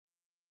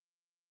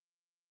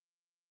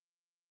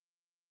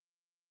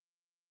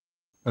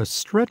A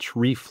stretch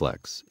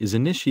reflex is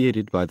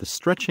initiated by the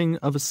stretching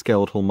of a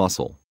skeletal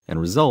muscle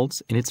and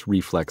results in its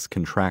reflex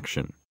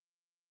contraction.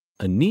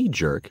 A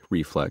knee-jerk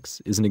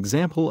reflex is an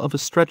example of a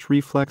stretch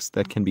reflex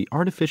that can be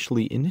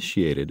artificially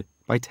initiated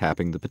by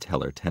tapping the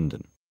patellar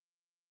tendon.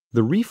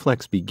 The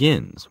reflex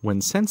begins when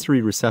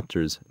sensory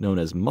receptors known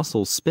as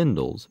muscle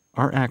spindles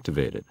are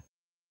activated.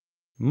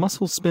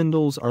 Muscle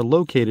spindles are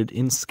located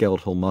in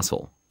skeletal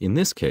muscle, in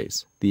this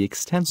case, the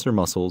extensor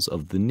muscles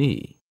of the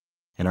knee,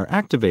 and are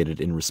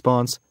activated in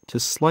response to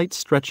slight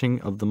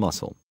stretching of the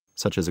muscle,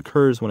 such as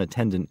occurs when a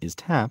tendon is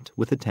tapped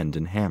with a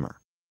tendon hammer.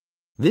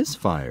 This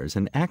fires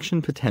an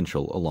action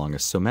potential along a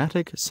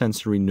somatic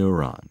sensory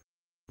neuron,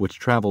 which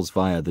travels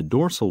via the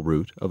dorsal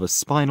route of a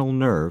spinal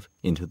nerve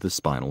into the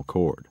spinal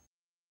cord.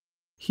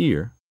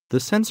 Here,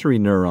 the sensory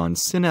neuron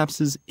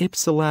synapses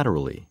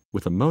ipsilaterally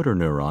with a motor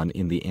neuron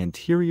in the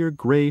anterior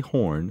gray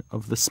horn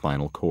of the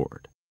spinal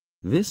cord.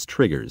 This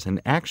triggers an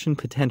action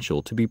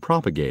potential to be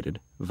propagated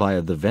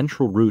via the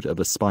ventral route of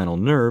a spinal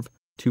nerve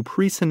to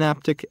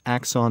presynaptic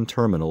axon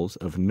terminals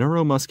of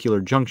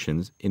neuromuscular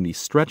junctions in the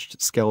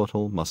stretched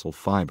skeletal muscle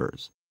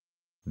fibers.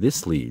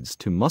 This leads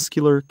to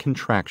muscular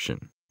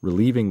contraction,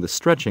 relieving the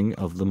stretching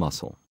of the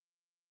muscle.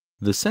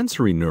 The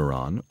sensory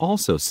neuron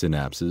also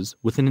synapses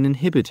with an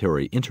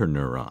inhibitory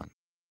interneuron,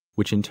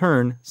 which in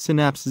turn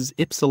synapses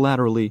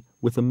ipsilaterally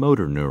with a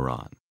motor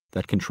neuron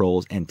that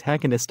controls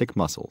antagonistic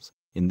muscles,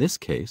 in this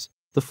case,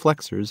 the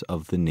flexors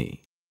of the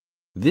knee.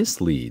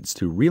 This leads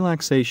to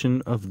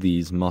relaxation of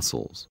these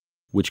muscles,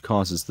 which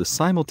causes the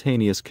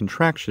simultaneous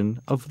contraction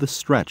of the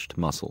stretched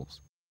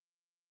muscles.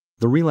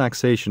 The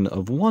relaxation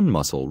of one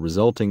muscle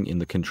resulting in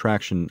the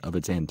contraction of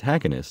its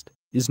antagonist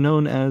is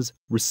known as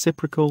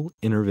reciprocal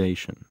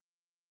innervation.